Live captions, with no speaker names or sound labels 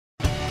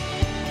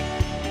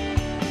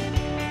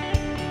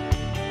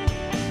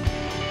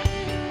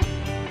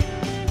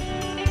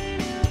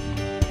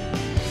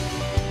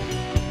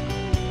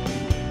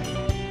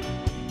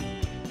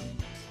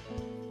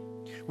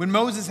When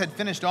Moses had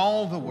finished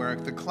all the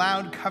work, the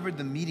cloud covered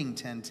the meeting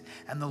tent,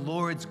 and the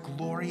Lord's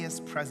glorious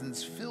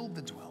presence filled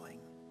the dwelling.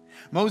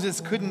 Moses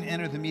couldn't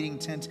enter the meeting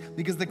tent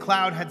because the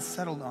cloud had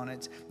settled on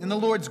it, and the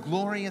Lord's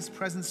glorious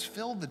presence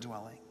filled the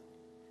dwelling.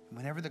 And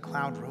whenever the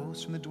cloud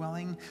rose from the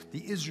dwelling,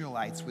 the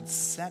Israelites would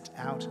set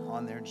out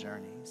on their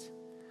journeys.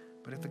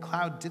 But if the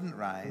cloud didn't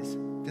rise,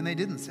 then they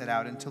didn't set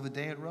out until the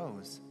day it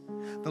rose.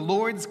 The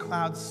Lord's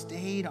cloud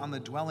stayed on the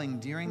dwelling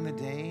during the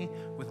day,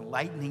 with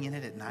lightning in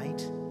it at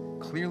night,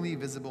 clearly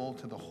visible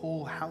to the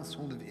whole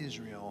household of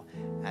Israel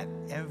at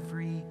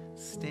every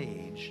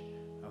stage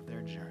of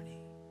their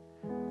journey.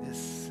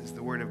 This is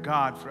the word of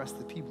God for us,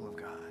 the people of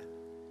God.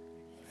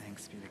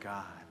 Thanks be to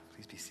God.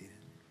 Please be seated.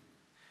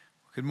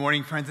 Good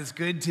morning, friends. It's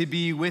good to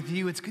be with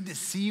you. It's good to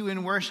see you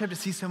in worship, to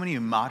see so many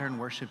modern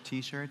worship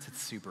t-shirts. It's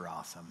super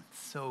awesome.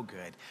 So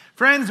good.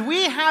 Friends,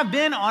 we have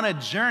been on a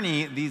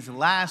journey these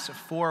last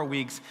 4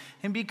 weeks,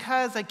 and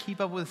because I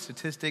keep up with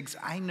statistics,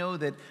 I know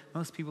that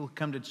most people who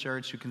come to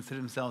church who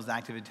consider themselves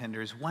active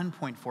attenders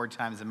 1.4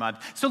 times a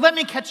month. So let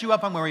me catch you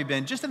up on where we've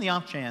been, just in the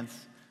off chance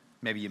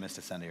maybe you missed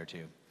a Sunday or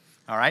two.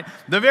 All right?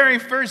 The very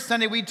first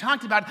Sunday, we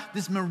talked about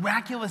this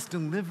miraculous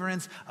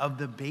deliverance of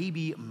the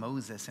baby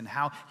Moses and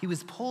how he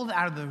was pulled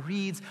out of the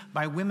reeds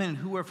by women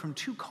who were from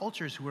two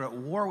cultures who were at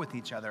war with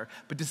each other,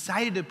 but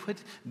decided to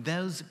put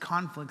those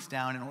conflicts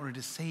down in order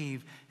to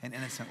save an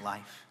innocent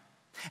life.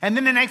 And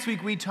then the next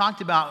week, we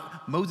talked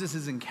about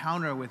Moses'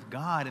 encounter with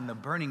God in the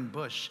burning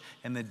bush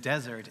in the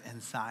desert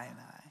in Sinai.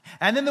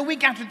 And then the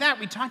week after that,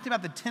 we talked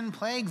about the 10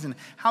 plagues and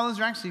how those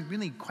are actually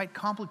really quite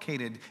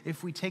complicated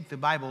if we take the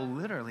Bible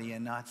literally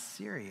and not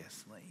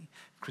seriously.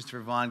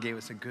 Christopher Vaughn gave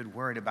us a good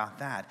word about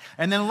that.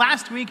 And then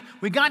last week,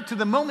 we got to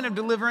the moment of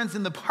deliverance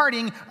and the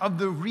parting of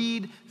the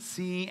Reed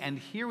Sea. And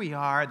here we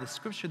are. The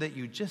scripture that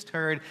you just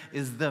heard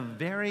is the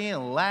very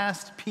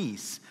last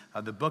piece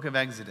of the book of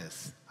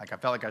Exodus. I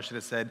felt like I should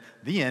have said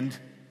the end,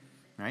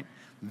 right?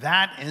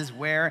 That is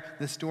where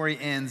the story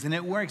ends, and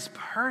it works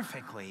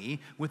perfectly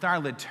with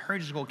our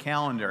liturgical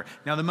calendar.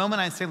 Now, the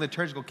moment I say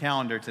liturgical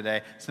calendar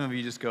today, some of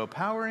you just go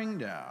powering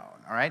down,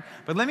 all right?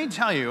 But let me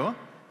tell you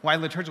why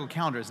liturgical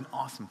calendar is an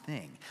awesome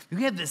thing.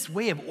 We have this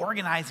way of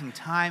organizing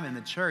time in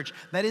the church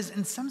that is,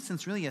 in some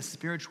sense, really a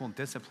spiritual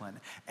discipline.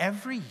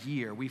 Every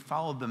year, we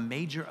follow the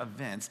major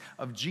events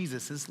of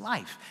Jesus'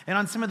 life. And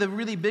on some of the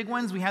really big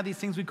ones, we have these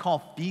things we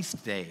call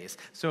feast days.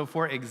 So,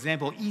 for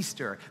example,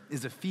 Easter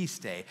is a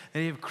feast day. The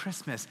day of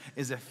Christmas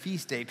is a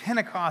feast day.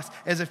 Pentecost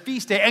is a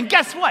feast day. And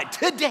guess what?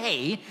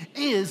 Today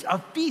is a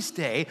feast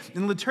day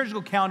in the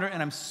liturgical calendar,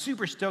 and I'm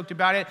super stoked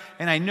about it.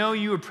 And I know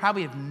you would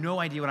probably have no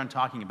idea what I'm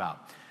talking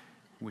about,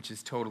 which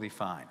is totally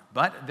fine.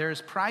 But there's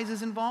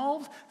prizes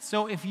involved,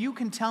 so if you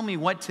can tell me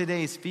what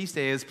today's feast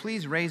day is,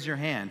 please raise your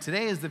hand.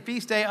 Today is the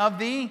feast day of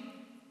the...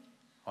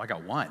 Oh, I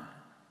got one.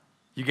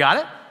 You got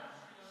it?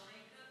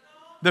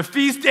 The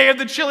feast day of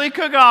the chili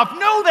cook-off.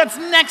 No, that's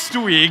next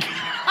week.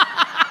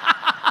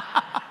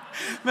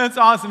 That's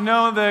awesome.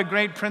 No, the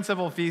great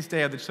principal feast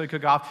day of the chili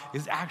cook-off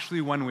is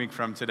actually 1 week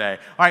from today.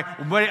 All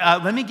right,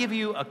 but, let me give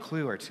you a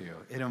clue or two.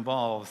 It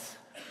involves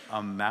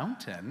a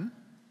mountain.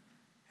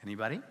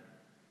 Anybody?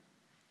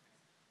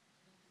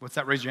 What's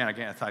that? Raise your hand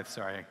again.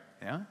 Sorry.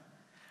 Yeah?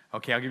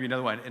 Okay, I'll give you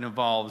another one. It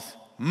involves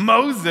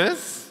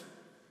Moses.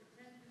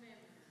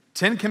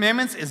 10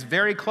 Commandments is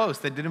very close.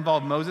 That did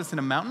involve Moses in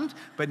a mountain,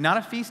 but not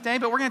a feast day.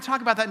 But we're going to talk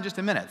about that in just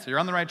a minute, so you're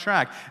on the right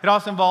track. It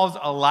also involves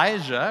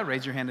Elijah.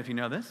 Raise your hand if you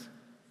know this.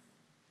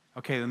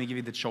 Okay, let me give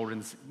you the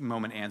children's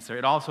moment answer.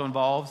 It also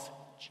involves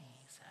Jesus.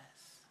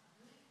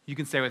 You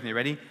can say with me.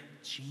 Ready?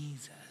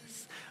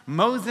 Jesus.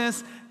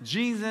 Moses,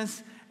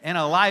 Jesus, and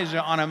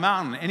Elijah on a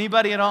mountain.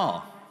 Anybody at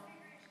all?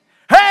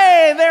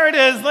 Hey, there it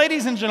is.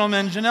 Ladies and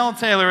gentlemen, Janelle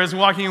Taylor is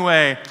walking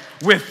away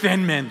with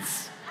Thin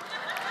Mints.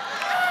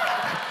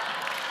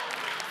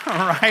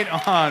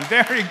 Right on.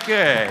 Very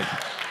good.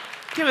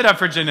 Give it up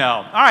for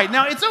Janelle. All right,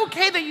 now it's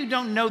okay that you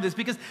don't know this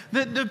because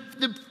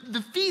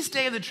the feast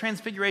day of the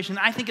Transfiguration,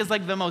 I think, is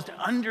like the most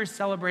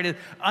under-celebrated,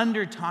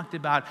 under-talked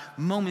about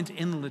moment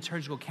in the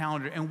liturgical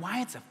calendar. And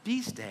why it's a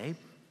feast day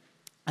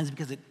is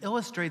because it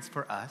illustrates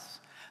for us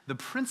the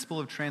principle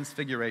of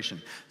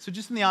transfiguration. So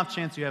just in the off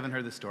chance you haven't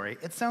heard the story,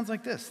 it sounds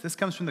like this. This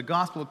comes from the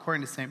Gospel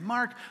according to St.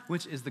 Mark,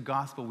 which is the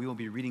Gospel we will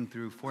be reading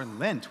through for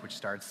Lent, which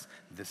starts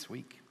this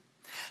week.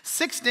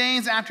 6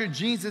 days after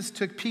Jesus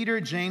took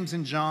Peter, James,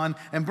 and John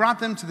and brought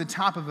them to the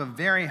top of a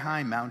very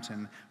high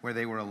mountain where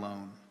they were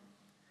alone.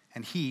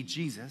 And he,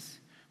 Jesus,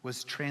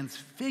 was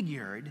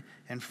transfigured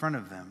in front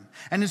of them,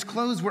 and his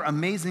clothes were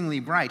amazingly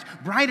bright,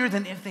 brighter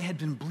than if they had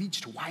been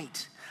bleached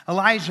white.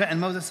 Elijah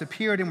and Moses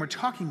appeared and were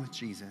talking with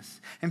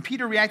Jesus. And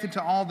Peter reacted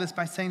to all this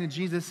by saying to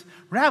Jesus,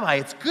 "Rabbi,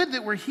 it's good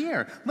that we're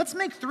here. Let's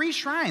make 3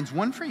 shrines,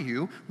 one for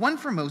you, one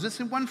for Moses,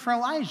 and one for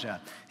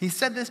Elijah." He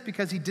said this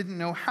because he didn't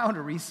know how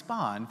to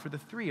respond, for the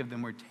 3 of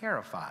them were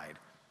terrified.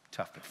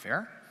 Tough but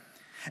fair.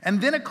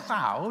 And then a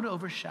cloud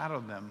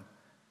overshadowed them.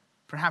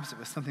 Perhaps it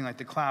was something like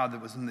the cloud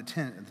that was in the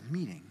tent of the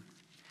meeting.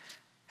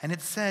 And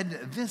it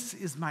said, "This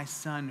is my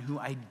son who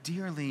I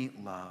dearly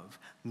love.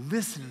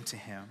 Listen to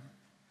him."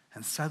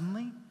 And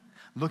suddenly,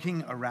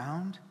 Looking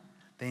around,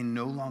 they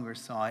no longer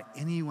saw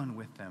anyone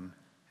with them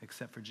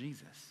except for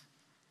Jesus.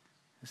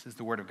 This is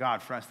the word of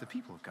God for us, the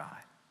people of God.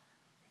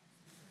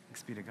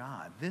 Thanks be to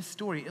God. This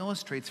story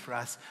illustrates for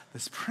us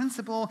this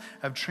principle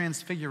of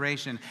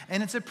transfiguration.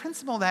 And it's a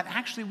principle that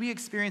actually we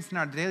experience in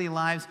our daily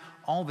lives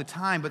all the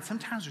time, but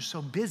sometimes we're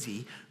so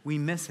busy we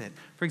miss it.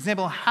 For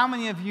example, how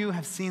many of you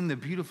have seen the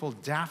beautiful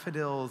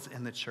daffodils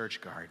in the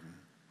church garden?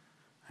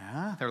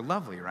 Yeah, they're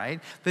lovely,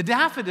 right? The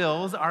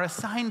daffodils are a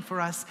sign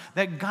for us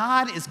that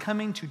God is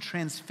coming to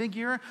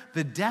transfigure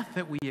the death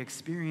that we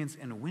experience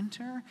in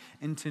winter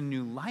into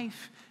new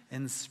life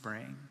in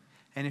spring.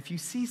 And if you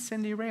see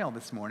Cindy Rail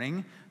this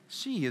morning,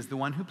 she is the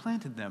one who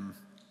planted them.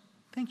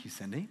 Thank you,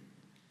 Cindy.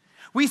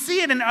 We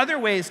see it in other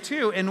ways,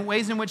 too, in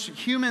ways in which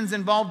humans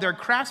involve their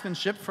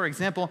craftsmanship. For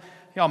example,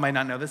 y'all might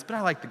not know this, but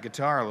I like the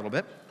guitar a little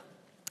bit.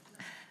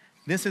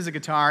 This is a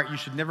guitar. You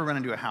should never run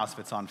into a house if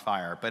it's on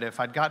fire. But if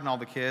I'd gotten all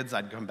the kids,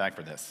 I'd come back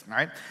for this, all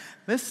right?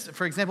 This,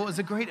 for example, is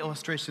a great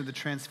illustration of the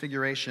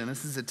Transfiguration.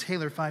 This is a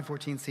Taylor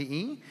 514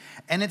 CE,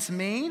 and it's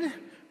made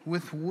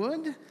with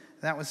wood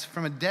that was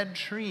from a dead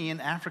tree,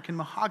 an African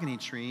mahogany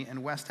tree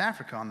in West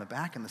Africa on the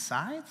back and the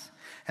sides.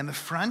 And the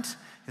front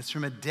is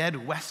from a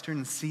dead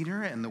western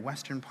cedar in the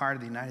western part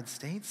of the United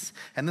States.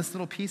 And this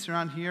little piece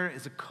around here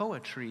is a koa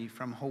tree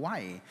from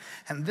Hawaii.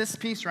 And this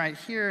piece right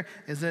here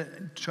is a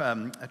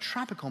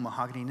tropical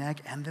mahogany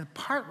neck. And the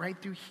part right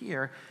through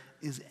here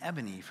is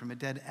ebony from a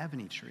dead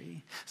ebony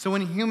tree. So when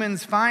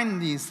humans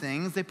find these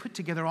things, they put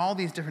together all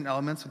these different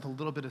elements with a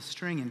little bit of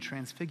string and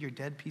transfigure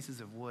dead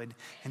pieces of wood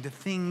into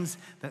things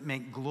that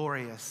make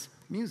glorious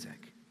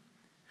music.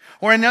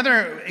 Or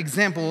another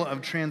example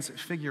of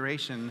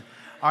transfiguration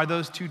are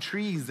those two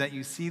trees that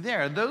you see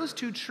there. Those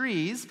two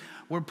trees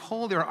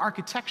they're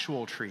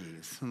architectural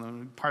trees,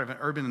 part of an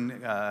urban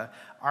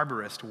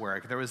arborist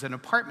work. There was an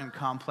apartment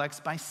complex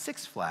by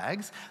Six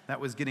Flags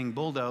that was getting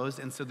bulldozed,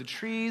 and so the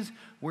trees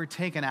were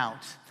taken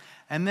out.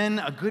 And then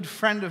a good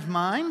friend of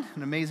mine,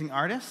 an amazing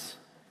artist,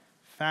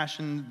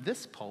 fashioned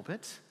this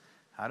pulpit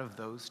out of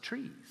those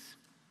trees.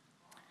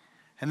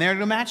 And they're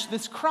to match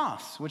this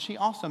cross, which he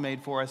also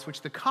made for us,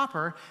 which the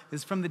copper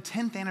is from the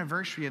 10th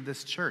anniversary of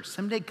this church.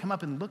 Someday come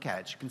up and look at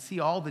it. You can see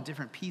all the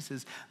different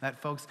pieces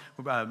that folks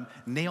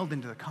nailed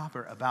into the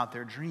copper about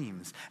their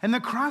dreams. And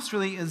the cross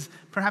really is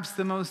perhaps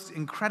the most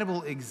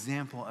incredible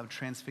example of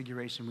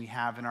transfiguration we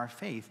have in our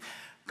faith.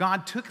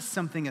 God took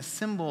something, a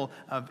symbol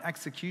of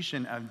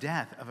execution, of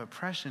death, of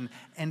oppression,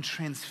 and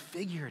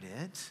transfigured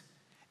it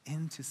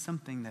into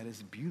something that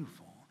is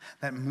beautiful,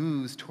 that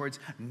moves towards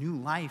new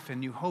life and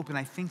new hope. And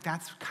I think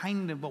that's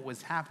kind of what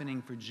was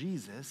happening for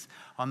Jesus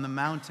on the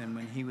mountain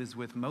when he was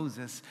with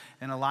Moses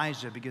and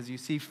Elijah. Because you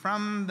see,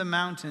 from the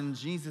mountain,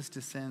 Jesus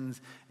descends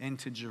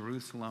into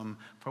Jerusalem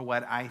for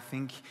what I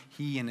think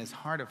he in his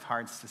heart of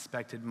hearts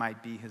suspected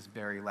might be his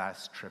very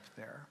last trip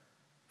there.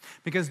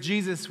 Because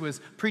Jesus was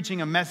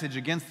preaching a message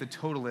against the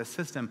totalist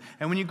system.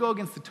 And when you go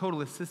against the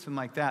totalist system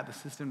like that, the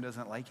system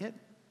doesn't like it.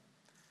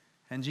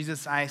 And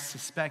Jesus, I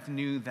suspect,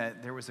 knew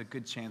that there was a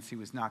good chance he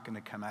was not going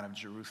to come out of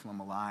Jerusalem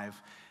alive.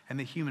 And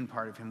the human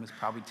part of him was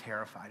probably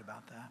terrified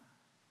about that.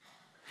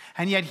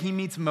 And yet he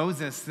meets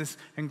Moses, this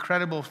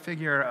incredible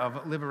figure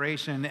of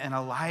liberation, and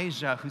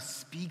Elijah, who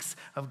speaks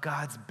of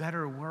God's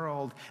better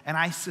world. And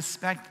I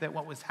suspect that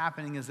what was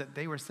happening is that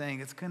they were saying,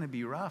 it's going to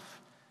be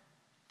rough,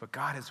 but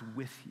God is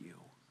with you.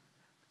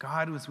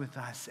 God was with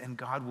us, and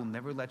God will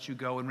never let you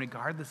go. And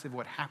regardless of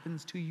what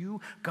happens to you,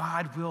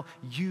 God will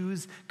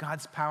use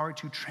God's power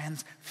to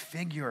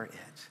transfigure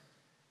it.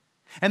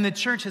 And the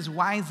church has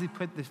wisely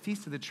put the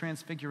Feast of the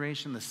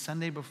Transfiguration the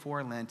Sunday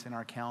before Lent in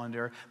our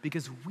calendar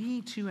because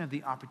we too have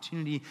the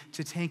opportunity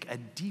to take a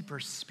deeper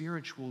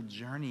spiritual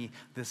journey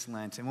this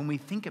Lent. And when we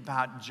think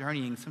about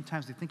journeying,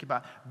 sometimes we think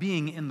about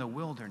being in the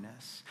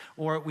wilderness,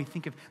 or we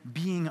think of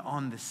being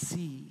on the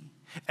sea.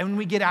 And when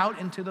we get out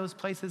into those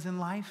places in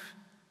life,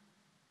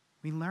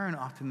 we learn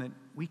often that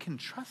we can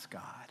trust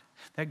God,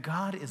 that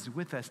God is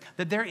with us,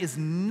 that there is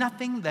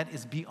nothing that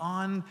is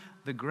beyond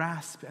the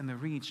grasp and the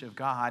reach of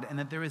God, and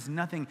that there is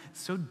nothing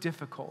so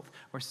difficult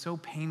or so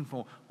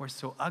painful or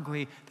so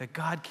ugly that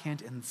God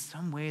can't, in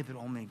some way that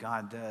only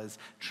God does,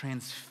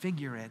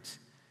 transfigure it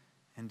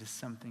into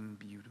something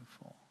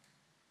beautiful.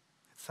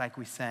 It's like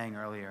we sang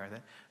earlier,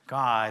 that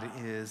God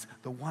is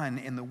the one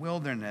in the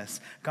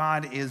wilderness.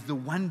 God is the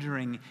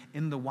wandering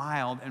in the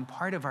wild. And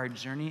part of our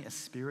journey as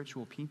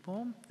spiritual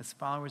people, as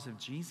followers of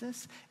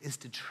Jesus, is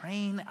to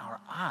train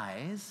our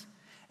eyes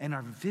and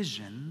our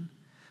vision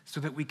so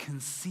that we can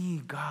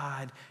see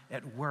God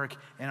at work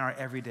in our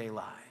everyday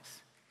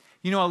lives.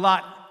 You know, a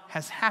lot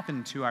has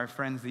happened to our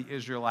friends, the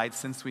Israelites,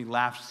 since we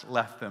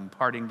left them,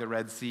 parting the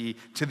Red Sea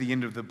to the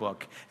end of the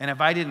book. And if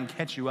I didn't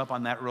catch you up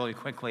on that really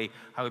quickly,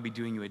 I would be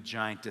doing you a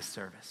giant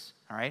disservice.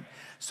 All right?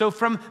 So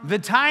from the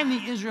time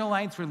the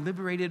Israelites were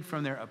liberated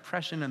from their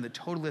oppression and the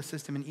totalist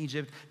system in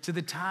Egypt to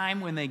the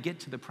time when they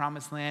get to the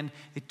Promised Land,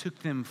 it took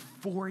them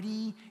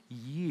 40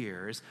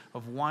 years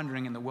of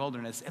wandering in the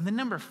wilderness. And the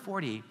number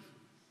 40,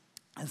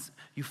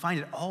 you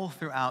find it all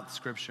throughout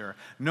Scripture.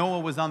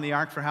 Noah was on the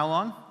ark for how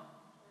long?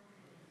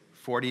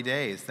 40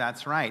 days,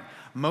 that's right.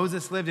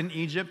 Moses lived in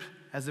Egypt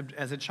as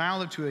a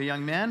child to a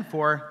young man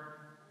for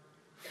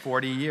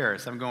 40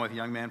 years. I'm going with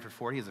young man for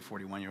 40. He's a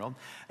 41-year-old.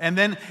 And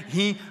then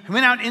he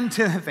went out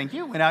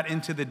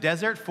into the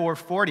desert for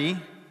 40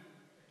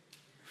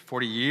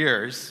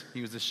 years.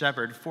 He was a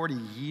shepherd, 40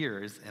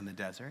 years in the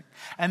desert.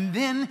 And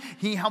then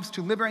he helps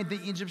to liberate the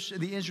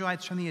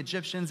Israelites from the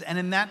Egyptians. And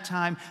in that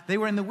time, they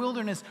were in the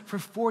wilderness for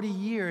 40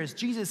 years.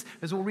 Jesus,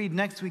 as we'll read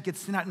next week, gets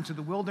sent out into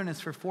the wilderness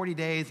for 40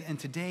 days. And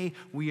today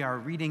we are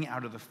reading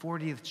out of the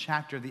 40th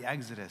chapter of the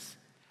Exodus.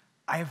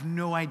 I have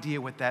no idea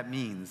what that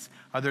means,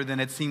 other than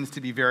it seems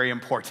to be very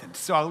important.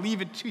 So I'll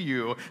leave it to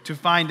you to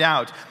find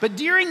out. But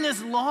during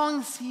this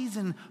long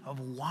season of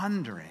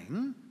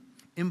wandering,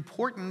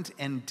 important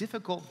and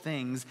difficult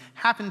things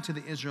happen to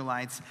the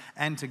Israelites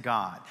and to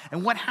God.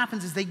 And what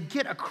happens is they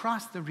get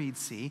across the Red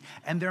Sea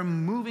and they're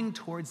moving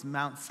towards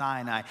Mount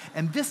Sinai.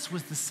 And this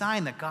was the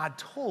sign that God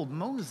told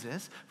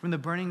Moses from the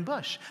burning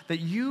bush,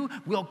 that you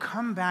will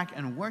come back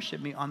and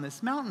worship me on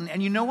this mountain.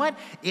 And you know what?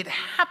 It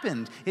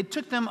happened. It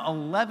took them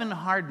 11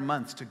 hard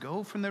months to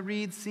go from the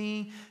Red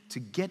Sea to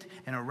get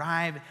and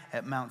arrive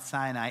at Mount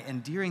Sinai.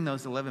 And during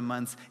those 11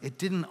 months, it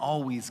didn't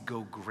always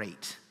go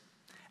great.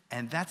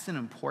 And that's an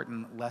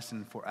important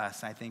lesson for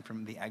us, I think,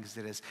 from the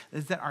Exodus,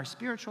 is that our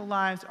spiritual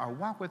lives, our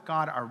walk with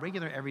God, our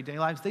regular everyday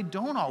lives, they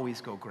don't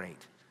always go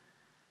great.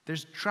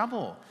 There's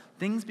trouble.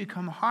 Things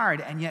become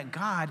hard, and yet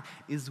God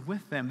is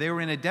with them. They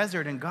were in a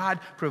desert, and God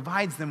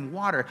provides them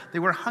water. They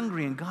were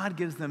hungry, and God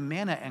gives them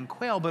manna and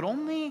quail, but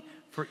only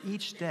for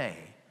each day.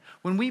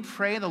 When we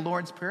pray the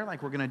Lord's Prayer,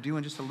 like we're going to do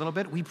in just a little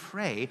bit, we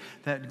pray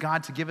that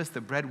God to give us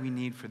the bread we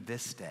need for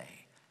this day.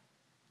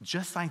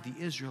 Just like the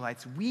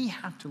Israelites, we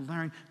have to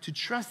learn to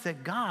trust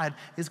that God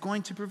is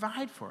going to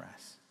provide for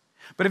us.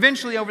 But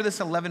eventually, over this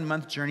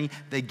 11-month journey,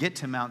 they get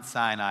to Mount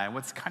Sinai.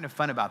 What's kind of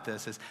fun about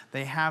this is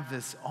they have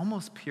this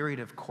almost period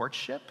of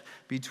courtship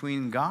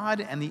between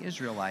God and the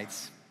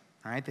Israelites.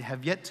 All right, they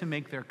have yet to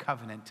make their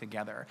covenant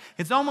together.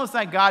 It's almost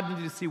like God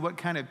needed to see what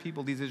kind of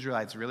people these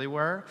Israelites really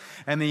were,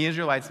 and the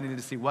Israelites needed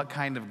to see what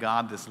kind of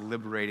God this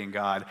liberating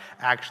God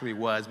actually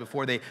was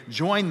before they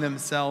joined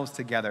themselves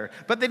together.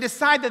 But they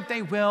decide that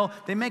they will.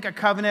 They make a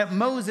covenant.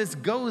 Moses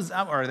goes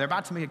up, or they're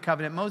about to make a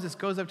covenant. Moses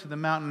goes up to the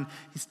mountain.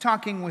 He's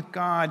talking with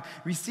God,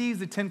 receives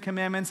the 10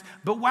 Commandments.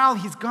 But while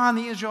he's gone,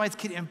 the Israelites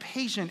get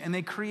impatient, and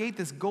they create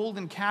this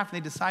golden calf, and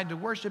they decide to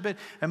worship it.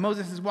 And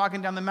Moses is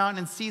walking down the mountain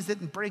and sees it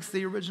and breaks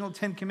the original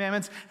 10 Commandments.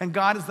 And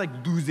God is like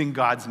losing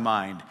God's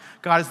mind.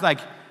 God is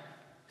like,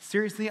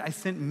 seriously, I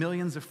sent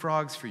millions of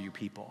frogs for you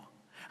people.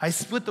 I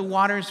split the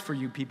waters for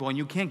you people, and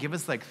you can't give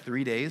us like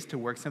 3 days to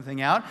work something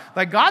out?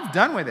 Like, God's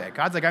done with it.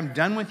 God's like, I'm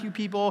done with you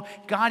people.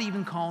 God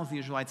even calls the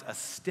Israelites a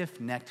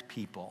stiff-necked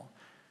people,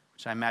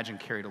 which I imagine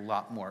carried a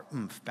lot more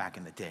oomph back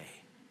in the day.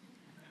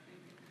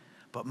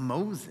 But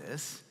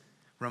Moses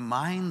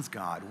reminds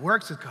God,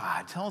 works with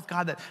God, tells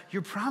God that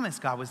your promise,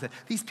 God, was that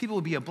these people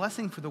would be a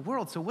blessing for the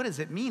world. So what does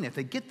it mean if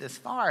they get this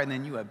far and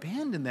then you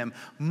abandon them?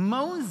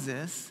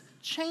 Moses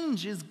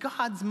changes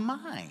God's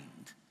mind.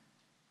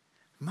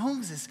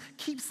 Moses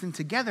keeps them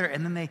together,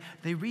 and then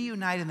they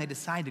reunite and they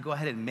decide to go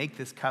ahead and make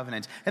this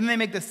covenant. And then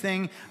they make this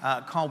thing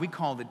we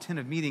call the tent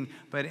of meeting,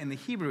 but in the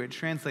Hebrew it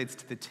translates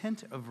to the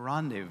tent of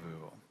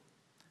rendezvous.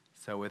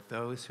 So with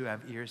those who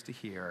have ears to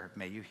hear,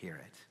 may you hear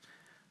it.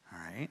 All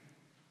right?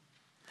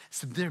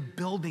 So they're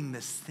building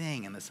this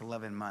thing in this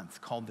 11 months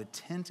called the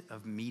tent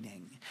of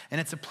meeting. And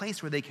it's a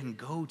place where they can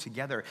go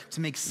together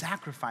to make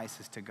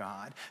sacrifices to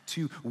God,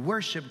 to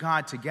worship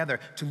God together,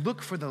 to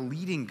look for the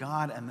leading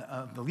God and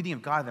the leading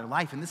of God in their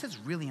life. And this is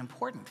really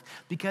important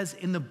because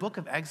in the book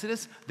of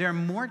Exodus, there are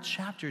more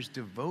chapters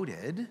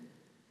devoted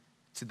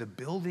to the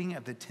building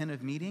of the tent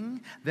of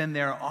meeting than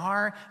there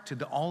are to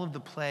all of the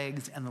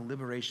plagues and the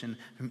liberation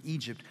from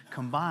Egypt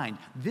combined.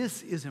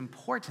 This is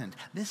important.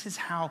 This is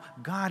how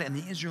God and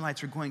the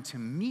Israelites are going to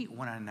meet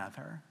one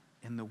another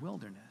in the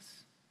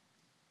wilderness.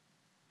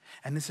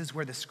 And this is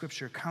where the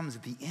scripture comes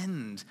at the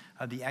end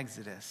of the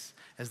Exodus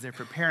as they're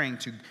preparing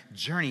to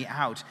journey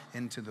out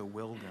into the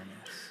wilderness.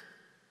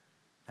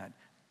 That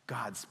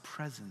God's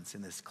presence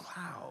in this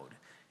cloud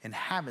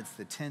inhabits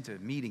the tent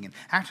of meeting. And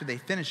after they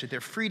finish it,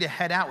 they're free to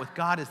head out with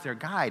God as their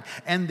guide.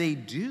 And they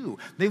do.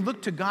 They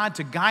look to God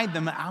to guide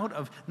them out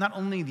of not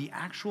only the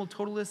actual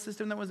totalist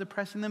system that was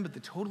oppressing them, but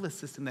the totalist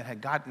system that had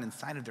gotten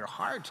inside of their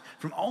heart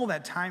from all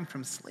that time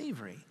from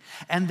slavery.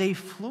 And they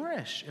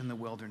flourish in the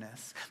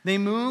wilderness. They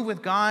move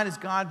with God as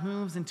God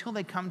moves until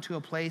they come to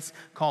a place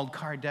called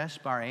Kadesh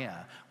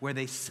Barnea, where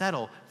they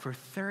settle for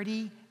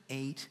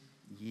 38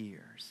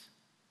 years.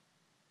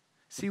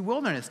 See,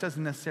 wilderness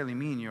doesn't necessarily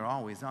mean you're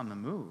always on the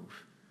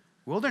move.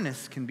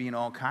 Wilderness can be in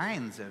all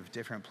kinds of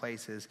different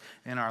places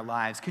in our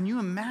lives. Can you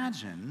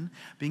imagine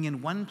being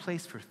in one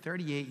place for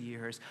 38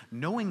 years,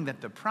 knowing that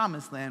the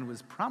promised land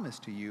was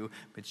promised to you,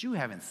 but you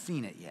haven't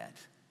seen it yet?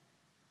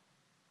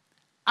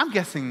 I'm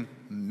guessing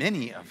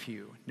many of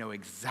you know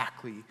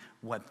exactly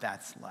what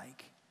that's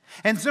like.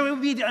 And so it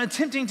would be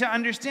tempting to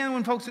understand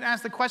when folks would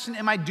ask the question,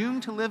 am I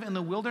doomed to live in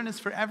the wilderness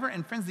forever?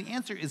 And friends, the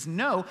answer is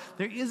no.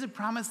 There is a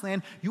promised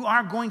land. You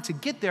are going to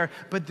get there,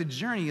 but the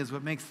journey is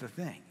what makes the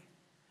thing.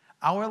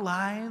 Our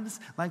lives,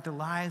 like the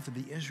lives of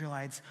the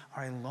Israelites,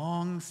 are a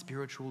long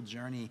spiritual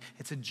journey.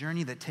 It's a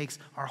journey that takes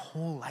our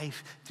whole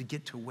life to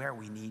get to where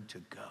we need to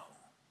go.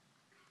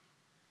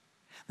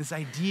 This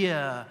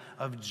idea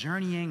of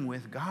journeying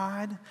with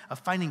God, of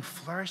finding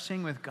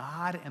flourishing with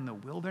God in the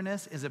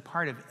wilderness, is a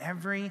part of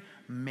every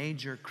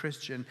major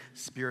Christian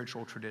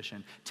spiritual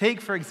tradition. Take,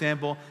 for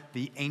example,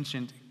 the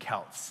ancient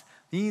Celts.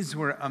 These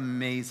were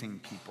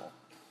amazing people.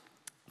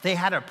 They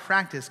had a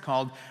practice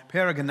called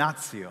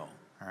peregrinatio.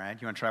 All right,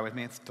 you want to try with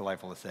me? It's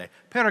delightful to say.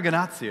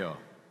 Peregrinatio.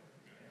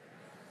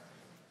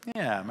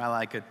 Yeah, my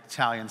like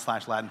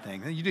Italian/Latin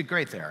thing. You did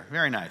great there.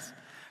 Very nice.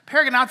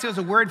 Peregrinatio is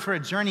a word for a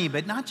journey,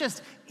 but not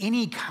just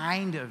any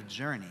kind of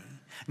journey,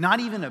 not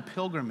even a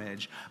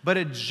pilgrimage, but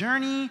a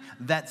journey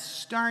that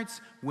starts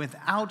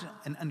without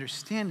an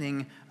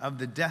understanding of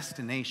the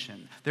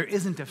destination. There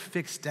isn't a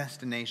fixed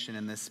destination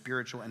in this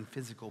spiritual and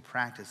physical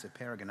practice of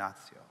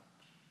peregrinatio.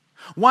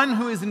 One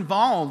who is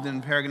involved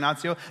in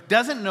peregrinatio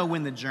doesn't know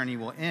when the journey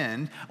will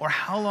end or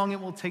how long it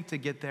will take to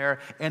get there,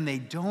 and they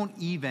don't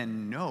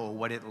even know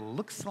what it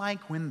looks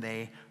like when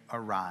they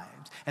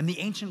arrived. And the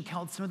ancient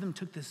Celts, some of them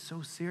took this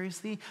so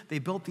seriously, they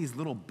built these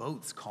little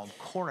boats called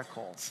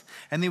coracles.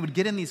 And they would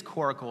get in these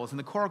coracles, and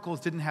the coracles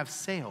didn't have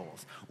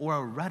sails or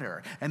a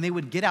rudder. And they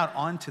would get out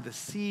onto the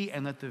sea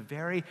and let the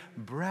very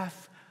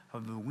breath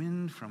of the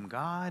wind from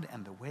God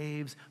and the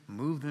waves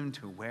move them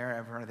to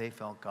wherever they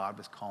felt God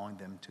was calling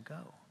them to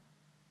go.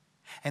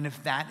 And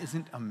if that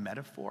isn't a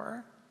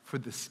metaphor for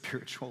the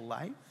spiritual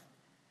life,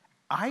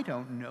 I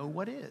don't know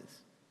what is.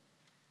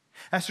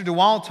 Esther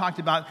DeWall talked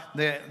about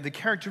the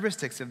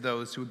characteristics of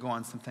those who would go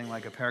on something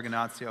like a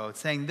peregrinatio,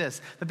 saying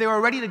this, that they were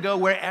ready to go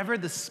wherever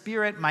the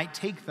Spirit might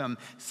take them,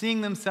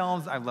 seeing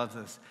themselves, I love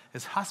this,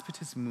 as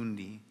hospitus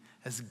mundi,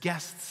 as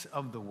guests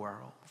of the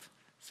world.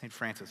 St.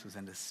 Francis was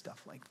into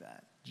stuff like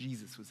that.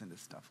 Jesus was into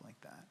stuff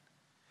like that.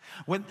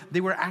 What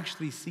they were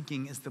actually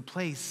seeking is the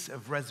place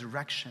of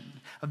resurrection,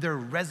 of their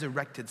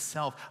resurrected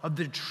self, of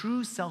the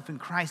true self in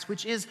Christ,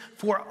 which is,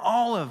 for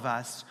all of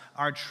us,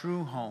 our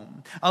true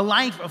home. A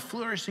life of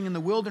flourishing in the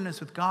wilderness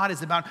with God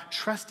is about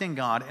trusting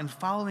God and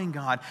following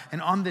God.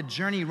 And on the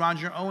journey,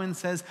 Roger Owen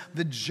says,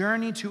 the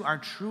journey to our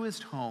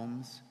truest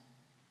homes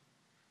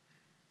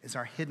is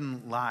our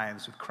hidden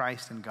lives with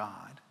Christ and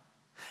God.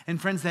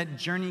 And friends, that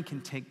journey can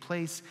take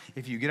place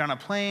if you get on a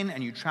plane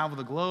and you travel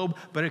the globe,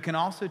 but it can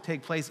also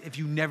take place if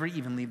you never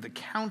even leave the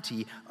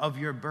county of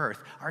your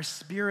birth. Our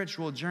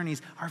spiritual journeys,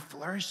 our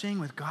flourishing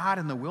with God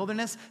in the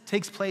wilderness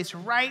takes place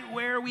right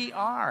where we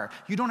are.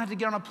 You don't have to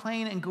get on a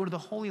plane and go to the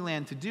Holy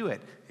Land to do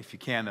it. If you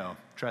can, though,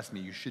 trust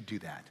me, you should do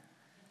that.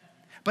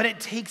 But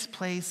it takes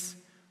place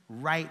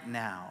right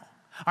now.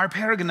 Our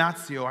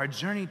peregrinatio, our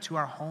journey to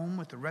our home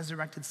with the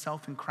resurrected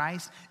self in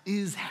Christ,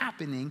 is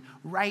happening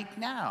right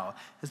now.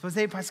 As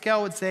Jose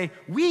Pascal would say,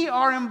 we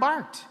are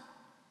embarked.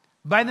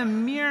 By the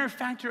mere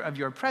factor of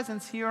your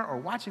presence here or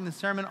watching the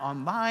sermon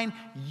online,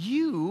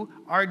 you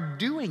are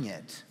doing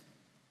it.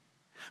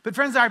 But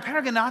friends, our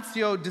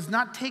peregrinatio does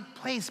not take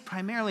place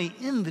primarily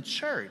in the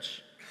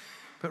church,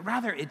 but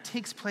rather it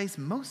takes place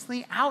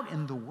mostly out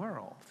in the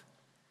world.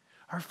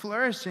 Our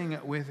flourishing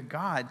with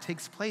God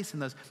takes place in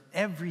those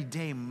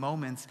everyday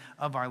moments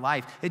of our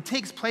life. It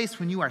takes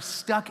place when you are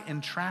stuck in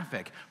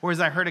traffic, or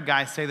as I heard a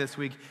guy say this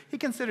week, he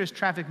considers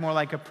traffic more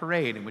like a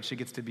parade in which he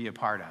gets to be a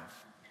part of.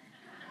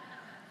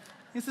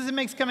 He says it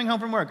makes coming home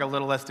from work a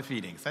little less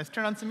defeating. So I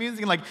turn on some music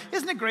and like,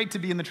 isn't it great to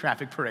be in the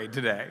traffic parade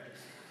today?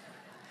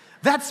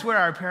 That's where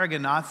our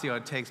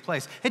peregrinatio takes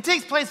place. It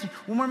takes place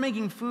when we're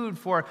making food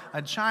for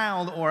a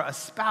child or a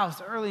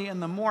spouse early in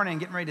the morning,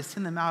 getting ready to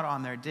send them out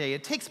on their day.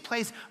 It takes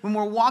place when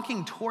we're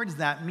walking towards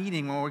that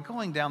meeting, when we're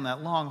going down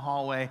that long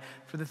hallway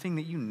for the thing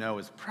that you know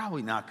is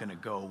probably not going to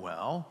go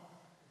well.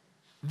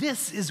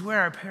 This is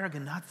where our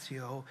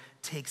peregrinatio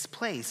takes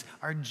place.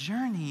 Our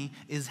journey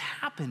is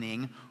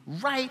happening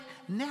right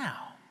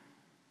now.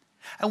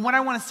 And what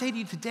I want to say to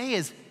you today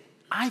is,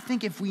 I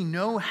think if we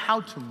know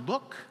how to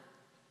look,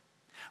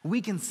 we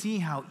can see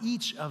how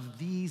each of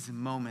these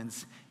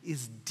moments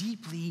is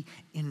deeply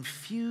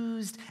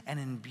infused and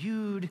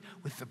imbued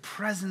with the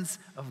presence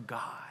of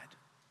God,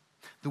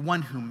 the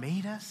one who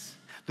made us,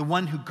 the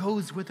one who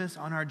goes with us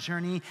on our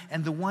journey,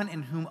 and the one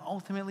in whom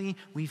ultimately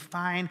we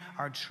find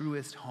our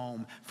truest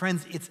home.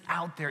 Friends, it's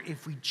out there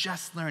if we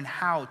just learn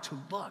how to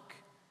look.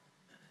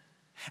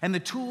 And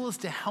the tools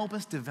to help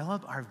us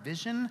develop our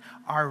vision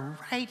are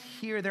right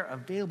here. They're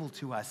available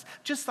to us.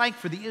 Just like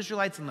for the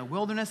Israelites in the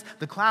wilderness,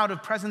 the cloud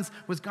of presence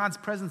was God's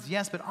presence,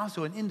 yes, but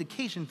also an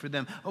indication for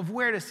them of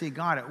where to see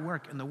God at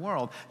work in the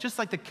world. Just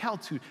like the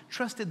Celts who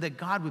trusted that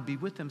God would be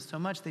with them so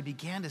much, they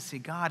began to see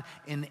God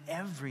in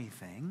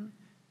everything.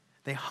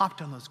 They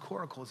hopped on those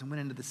coracles and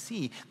went into the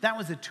sea. That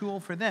was a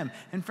tool for them.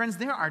 And friends,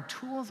 there are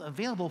tools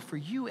available for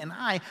you and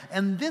I,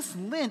 and this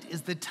Lent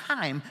is the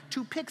time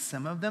to pick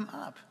some of them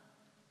up.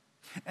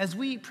 As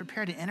we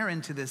prepare to enter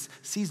into this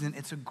season,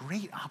 it's a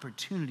great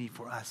opportunity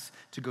for us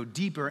to go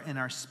deeper in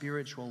our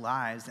spiritual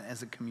lives and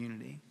as a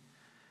community.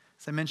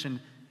 As I mentioned,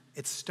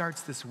 it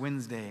starts this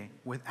Wednesday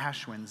with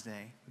Ash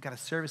Wednesday. We've got a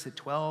service at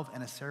 12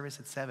 and a service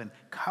at 7.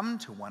 Come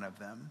to one of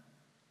them.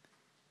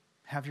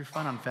 Have your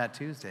fun on Fat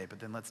Tuesday, but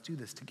then let's do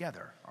this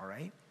together, all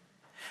right?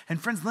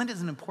 And friends, Lent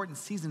is an important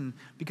season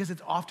because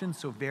it's often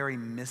so very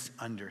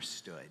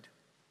misunderstood.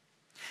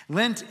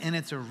 Lent, in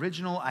its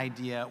original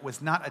idea,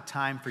 was not a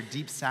time for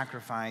deep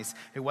sacrifice.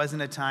 It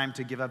wasn't a time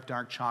to give up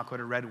dark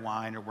chocolate or red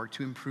wine or work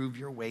to improve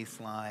your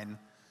waistline.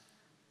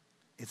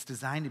 It's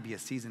designed to be a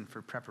season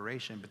for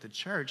preparation, but the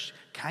church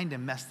kind of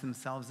messed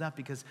themselves up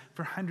because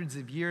for hundreds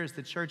of years,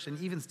 the church, and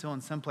even still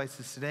in some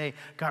places today,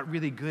 got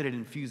really good at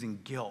infusing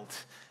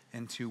guilt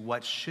into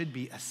what should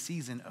be a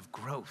season of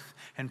growth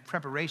and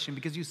preparation.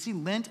 Because you see,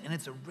 Lent in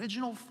its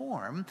original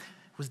form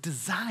was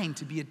designed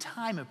to be a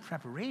time of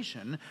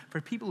preparation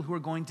for people who are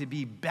going to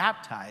be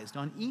baptized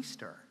on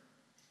Easter.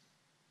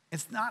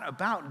 It's not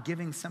about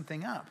giving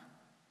something up.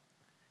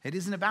 It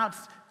isn't about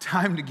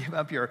time to give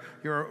up your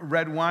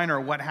red wine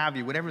or what have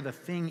you, whatever the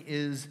thing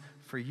is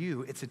for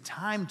you. It's a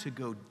time to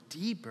go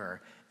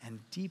deeper and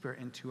deeper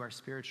into our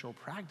spiritual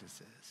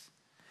practices.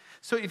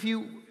 So if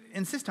you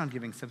insist on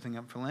giving something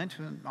up for Lent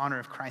in honor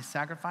of Christ's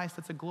sacrifice,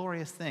 that's a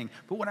glorious thing.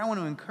 But what I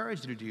want to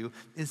encourage you to do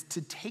is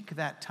to take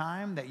that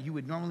time that you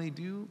would normally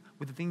do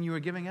with the thing you were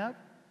giving up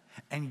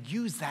and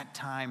use that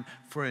time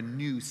for a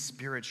new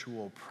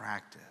spiritual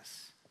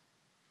practice.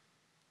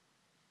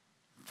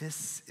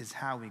 This is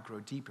how we grow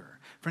deeper.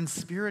 Friends,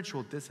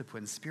 spiritual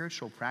disciplines,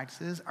 spiritual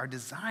practices are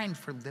designed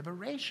for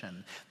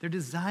liberation. They're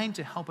designed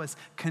to help us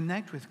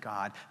connect with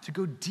God, to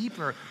go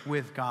deeper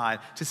with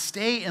God, to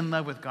stay in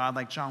love with God,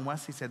 like John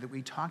Wesley said that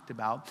we talked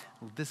about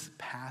this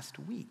past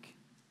week.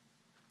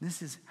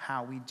 This is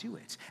how we do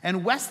it.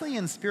 And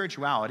Wesleyan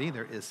spirituality,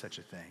 there is such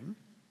a thing,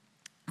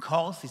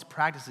 calls these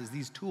practices,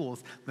 these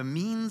tools, the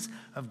means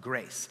of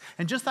grace.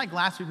 And just like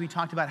last week, we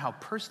talked about how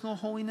personal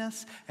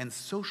holiness and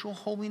social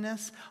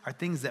holiness are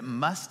things that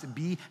must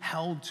be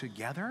held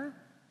together.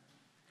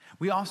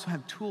 We also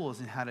have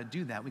tools in how to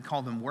do that. We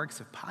call them works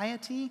of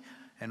piety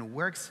and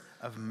works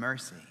of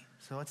mercy.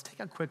 So let's take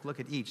a quick look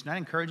at each. And I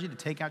encourage you to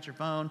take out your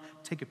phone,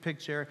 take a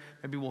picture.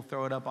 Maybe we'll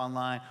throw it up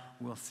online.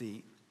 We'll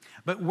see.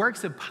 But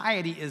works of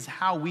piety is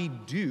how we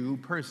do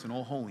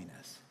personal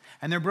holiness.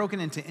 And they're broken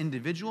into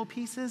individual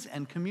pieces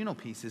and communal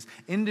pieces.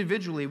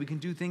 Individually, we can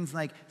do things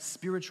like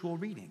spiritual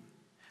reading,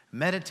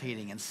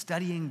 meditating and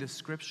studying the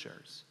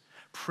scriptures,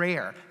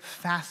 prayer,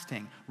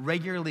 fasting,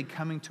 regularly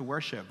coming to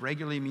worship.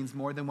 Regularly means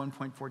more than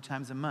 1.4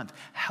 times a month.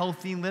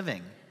 Healthy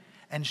living,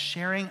 and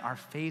sharing our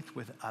faith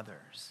with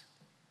others.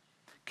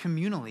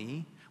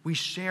 Communally, we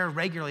share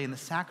regularly in the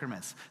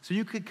sacraments. So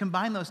you could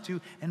combine those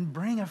two and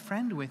bring a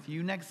friend with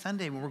you next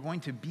Sunday when we're going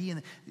to be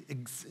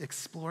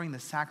exploring the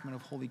sacrament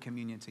of Holy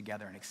Communion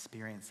together and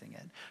experiencing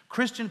it.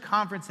 Christian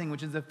conferencing,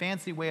 which is a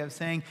fancy way of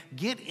saying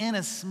get in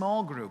a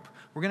small group.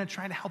 We're going to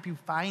try to help you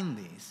find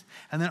these.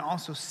 And then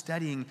also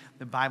studying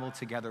the Bible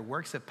together.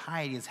 Works of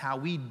piety is how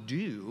we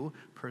do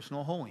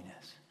personal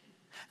holiness.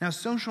 Now,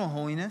 social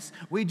holiness,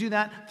 we do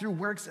that through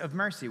works of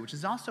mercy, which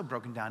is also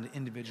broken down to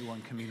individual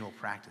and communal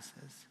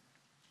practices.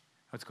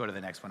 Let's go to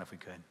the next one if we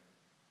could.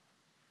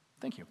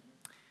 Thank you.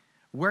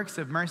 Works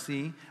of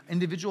mercy,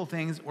 individual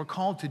things, we're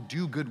called to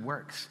do good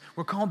works.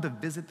 We're called to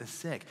visit the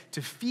sick,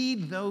 to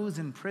feed those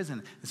in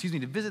prison,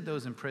 to visit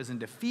those in prison,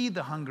 to feed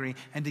the hungry,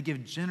 and to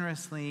give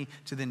generously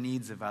to the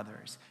needs of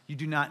others. You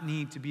do not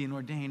need to be an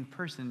ordained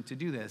person to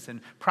do this.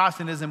 In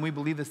Protestantism, we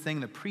believe this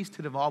thing, the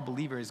priesthood of all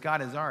believers.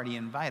 God has already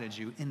invited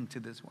you into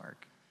this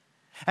work.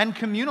 And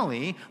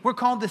communally, we're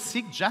called to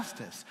seek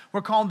justice.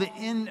 We're called to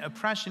end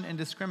oppression and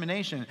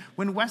discrimination.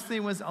 When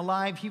Wesley was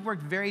alive, he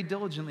worked very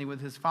diligently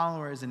with his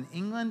followers in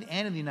England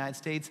and in the United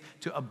States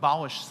to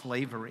abolish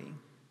slavery.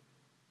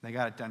 They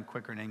got it done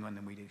quicker in England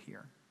than we did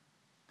here.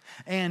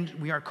 And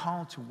we are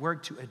called to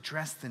work to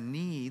address the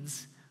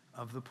needs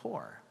of the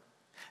poor.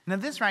 Now,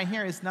 this right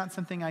here is not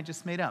something I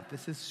just made up.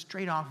 This is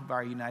straight off of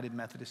our United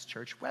Methodist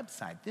Church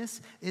website. This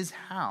is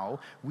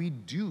how we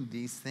do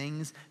these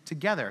things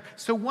together.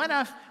 So what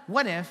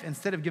if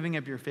instead of giving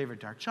up your favorite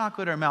dark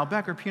chocolate or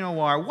Malbec or Pinot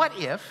Noir, what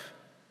if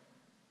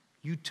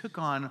you took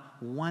on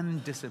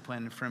one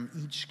discipline from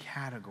each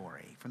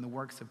category, from the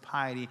works of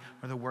piety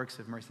or the works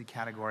of mercy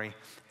category,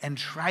 and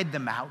tried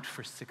them out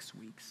for 6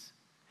 weeks?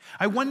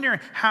 I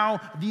wonder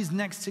how these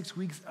next 6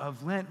 weeks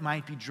of Lent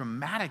might be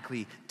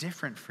dramatically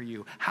different for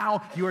you,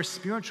 how your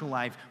spiritual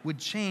life would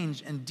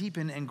change and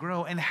deepen and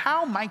grow, and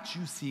how might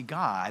you see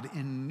God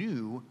in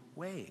new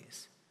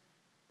ways.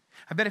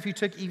 I bet if you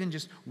took even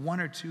just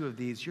one or two of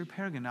these, your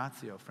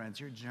peregrinatio, friends,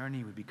 your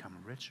journey would become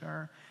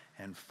richer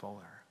and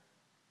fuller.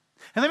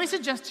 And let me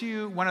suggest to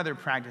you one other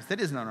practice that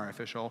isn't on our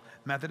official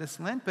Methodist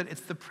Lent, but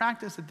it's the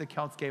practice that the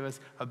Celts gave us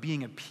of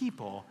being a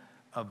people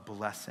of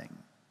blessing.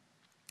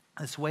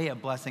 This way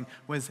of blessing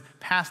was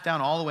passed down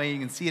all the way. You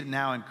can see it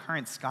now in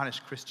current Scottish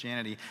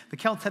Christianity. The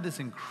Celts had this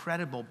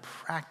incredible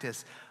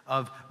practice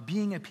of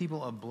being a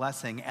people of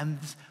blessing.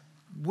 And this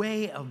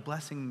way of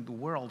blessing the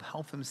world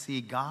helped them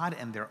see God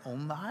in their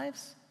own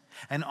lives,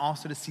 and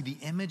also to see the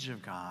image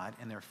of God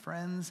in their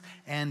friends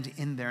and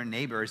in their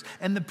neighbors.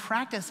 And the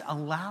practice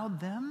allowed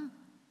them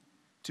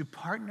to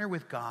partner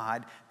with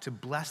God to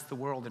bless the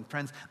world. And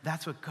friends,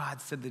 that's what God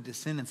said the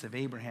descendants of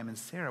Abraham and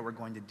Sarah were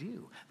going to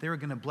do. They were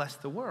going to bless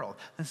the world.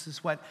 This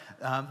is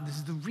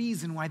the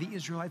reason why the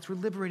Israelites were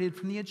liberated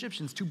from the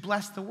Egyptians, to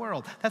bless the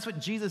world. That's what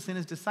Jesus and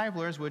his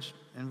disciples, which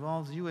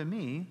involves you and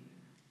me,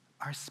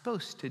 are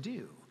supposed to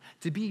do.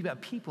 To be a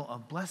people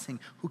of blessing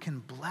who can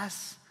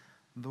bless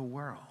the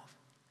world.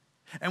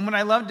 And what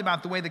I loved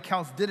about the way the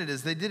Celts did it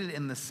is they did it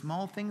in the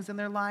small things in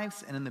their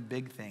lives and in the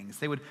big things.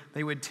 They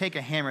would take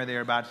a hammer they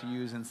were about to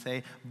use and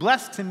say,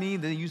 bless to me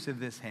the use of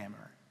this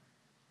hammer.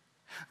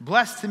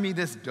 Bless to me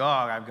this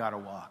dog I've got to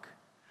walk.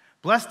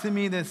 Bless to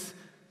me this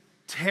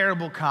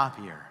terrible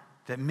copier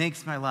that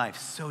makes my life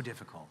so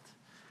difficult.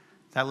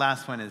 That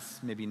last one is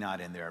maybe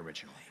not in there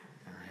originally.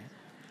 All right?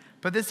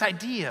 But this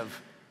idea of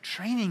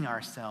training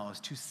ourselves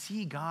to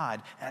see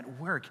God at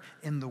work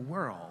in the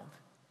world,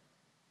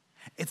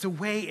 it's a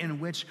way in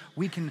which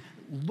we can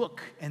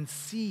look and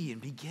see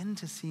and begin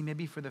to see,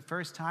 maybe for the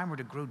first time or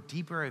to grow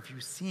deeper if you're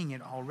seeing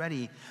it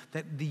already,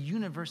 that the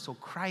universal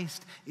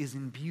Christ is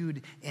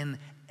imbued in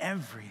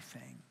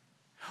everything.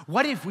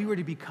 What if we were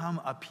to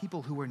become a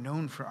people who were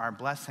known for our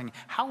blessing?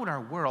 How would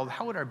our world,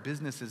 how would our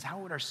businesses, how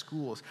would our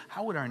schools,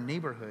 how would our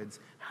neighborhoods,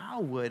 how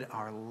would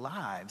our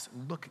lives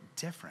look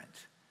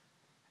different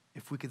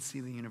if we could see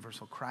the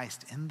universal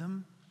Christ in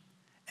them,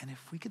 and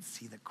if we could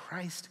see that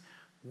Christ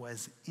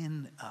was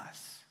in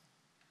us?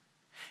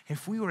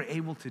 If we were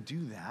able to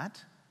do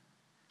that,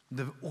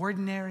 the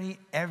ordinary,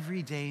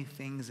 everyday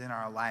things in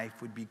our life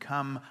would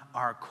become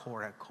our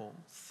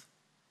coracles.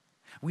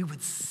 We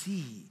would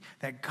see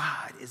that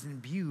God is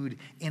imbued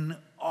in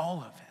all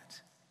of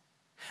it.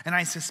 And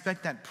I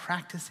suspect that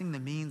practicing the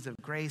means of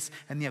grace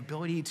and the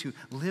ability to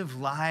live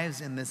lives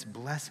in this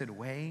blessed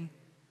way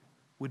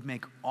would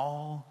make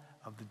all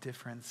of the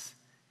difference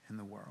in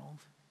the world.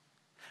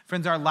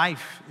 Friends, our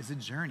life is a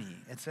journey.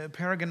 It's a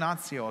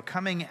peregrinatio, a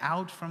coming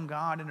out from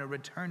God and a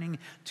returning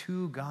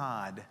to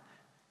God,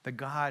 the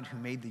God who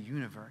made the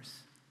universe.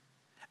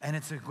 And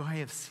it's a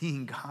way of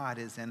seeing God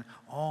is in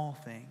all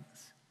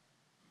things.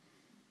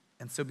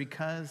 And so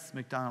because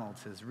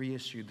McDonald's has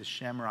reissued the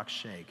Shamrock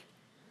Shake,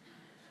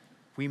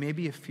 we may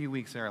be a few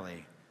weeks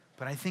early,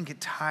 but I think it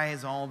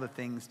ties all the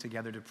things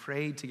together to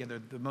pray together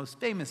the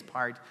most famous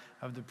part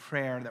of the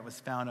prayer that was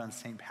found on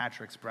St.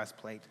 Patrick's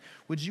breastplate.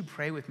 Would you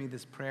pray with me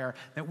this prayer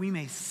that we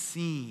may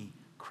see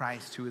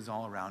Christ who is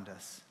all around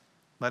us?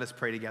 Let us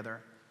pray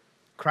together.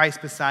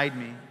 Christ beside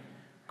me,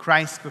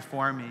 Christ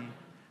before me,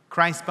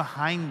 Christ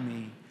behind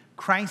me,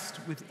 Christ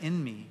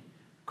within me,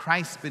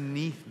 Christ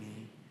beneath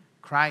me,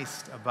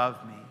 Christ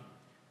above me,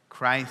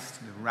 Christ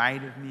to the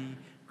right of me,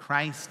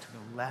 Christ to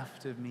the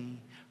left of me,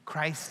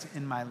 Christ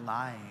in my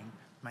lying,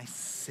 my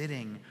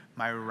sitting,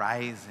 my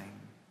rising,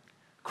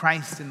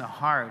 Christ in the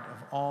heart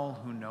of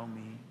all who know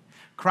me,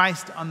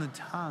 Christ on the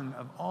tongue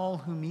of all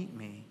who meet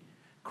me,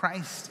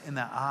 Christ in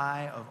the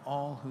eye of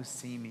all who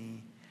see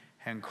me,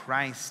 and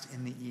Christ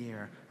in the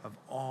ear of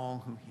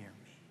all who hear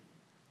me.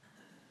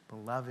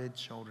 Beloved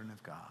children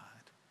of God,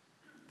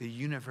 the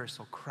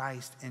universal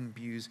Christ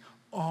imbues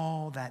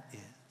all that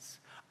is,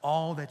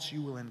 all that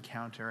you will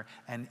encounter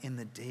and in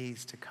the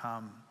days to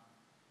come.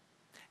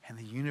 And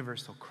the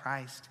universal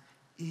Christ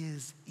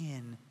is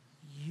in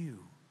you.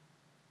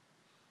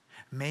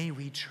 May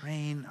we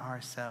train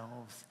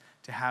ourselves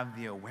to have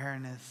the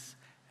awareness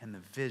and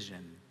the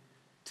vision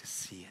to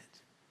see it.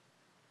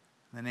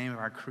 In the name of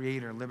our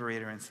Creator,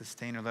 Liberator, and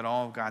Sustainer, let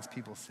all of God's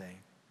people say,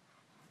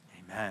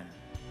 Amen.